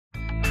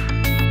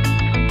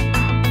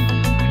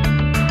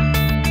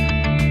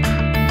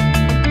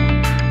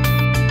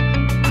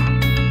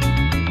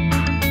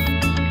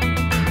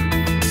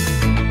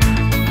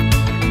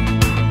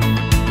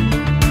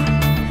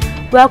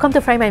Welcome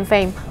to Frame and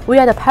Fame. We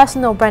are the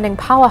personal branding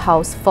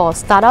powerhouse for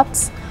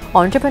startups,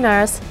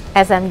 entrepreneurs,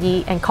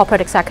 SME, and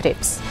corporate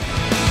executives.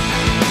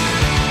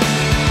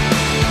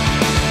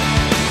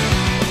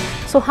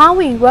 So how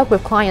we work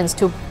with clients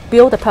to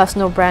build a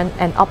personal brand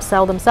and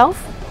upsell themselves?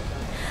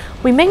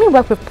 We mainly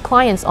work with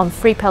clients on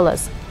 3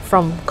 pillars,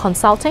 from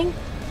consulting,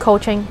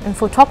 coaching, and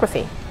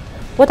photography.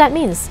 What that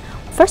means?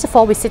 First of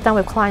all, we sit down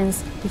with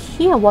clients to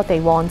hear what they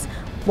want,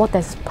 what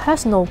their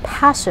personal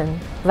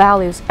passion,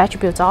 values,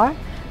 attributes are,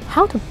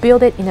 how to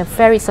build it in a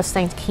very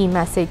succinct key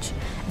message,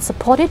 and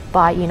supported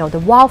by the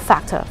wow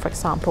factor. For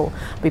example,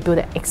 we build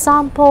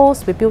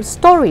examples, we build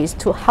stories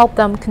to help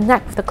them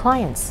connect with the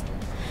clients.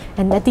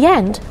 And at the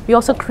end, we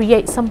also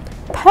create some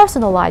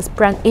personalized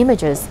brand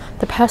images,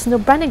 the personal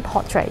branding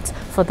portraits,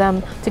 for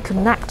them to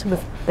connect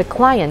with the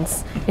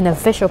clients in a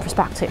visual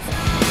perspective.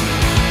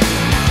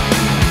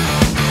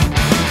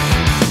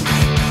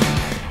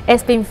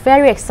 It's been a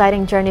very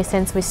exciting journey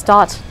since we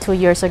started 2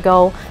 years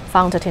ago,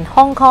 founded in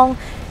Hong Kong.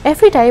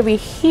 Every day we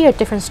hear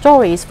different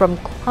stories from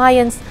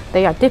clients.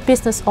 They are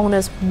business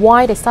owners,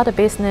 why they start a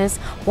business,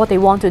 what they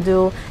want to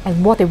do,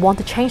 and what they want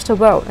to change the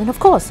world. And of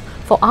course,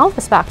 for our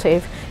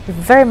perspective, we're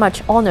very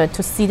much honored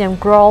to see them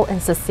grow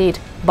and succeed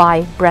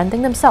by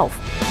branding themselves.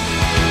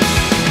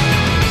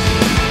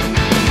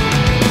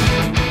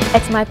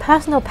 It's my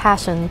personal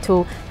passion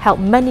to help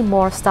many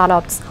more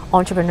startups,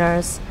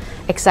 entrepreneurs,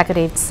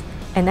 executives,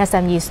 and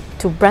SMEs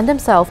to brand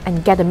themselves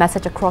and get the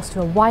message across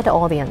to a wider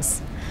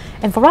audience.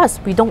 And for us,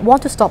 we don't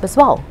want to stop as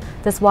well.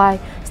 That's why,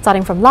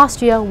 starting from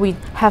last year, we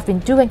have been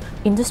doing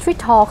industry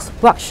talks,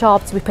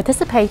 workshops. We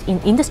participate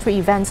in industry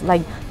events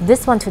like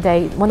this one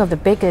today, one of the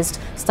biggest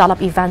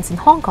startup events in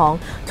Hong Kong,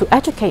 to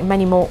educate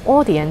many more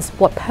audience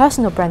what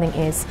personal branding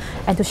is,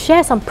 and to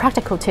share some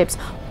practical tips,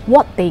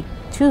 what they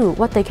do,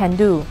 what they can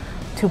do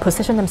to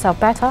position themselves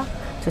better,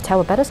 to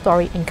tell a better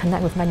story and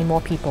connect with many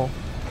more people.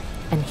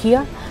 And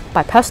here,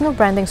 by personal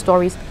branding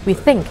stories, we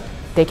think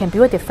they can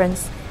build a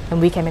difference and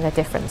we can make a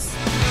difference.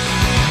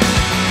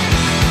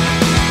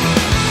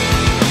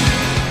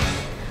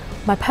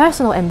 My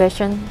personal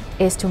ambition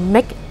is to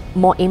make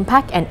more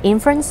impact and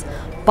influence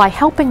by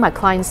helping my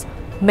clients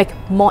make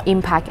more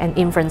impact and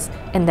influence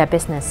in their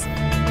business.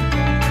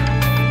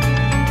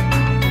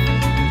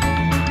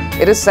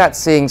 It is sad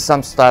seeing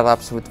some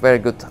startups with very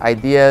good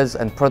ideas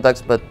and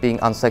products but being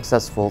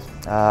unsuccessful.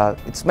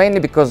 It's mainly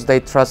because they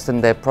trust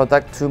in their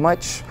product too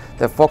much.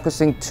 They're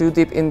focusing too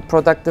deep in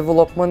product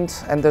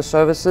development and their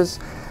services.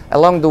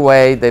 Along the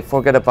way, they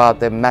forget about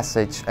their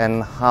message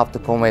and how to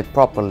convey it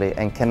properly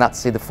and cannot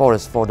see the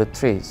forest for the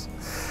trees.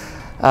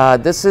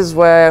 This is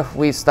where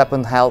we step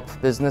and help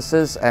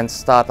businesses and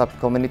startup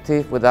community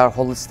with our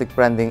holistic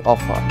branding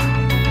offer.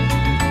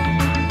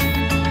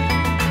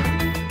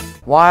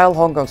 While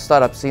Hong Kong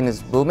startup scene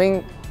is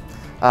booming,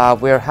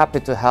 we are happy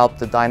to help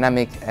the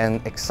dynamic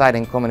and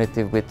exciting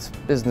community with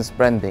business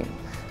branding,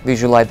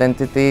 visual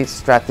identity,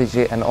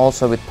 strategy, and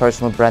also with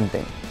personal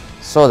branding,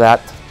 so that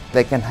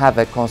they can have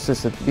a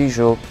consistent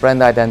visual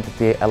brand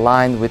identity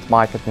aligned with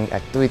marketing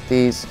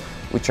activities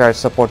which are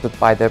supported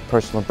by their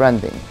personal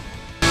branding.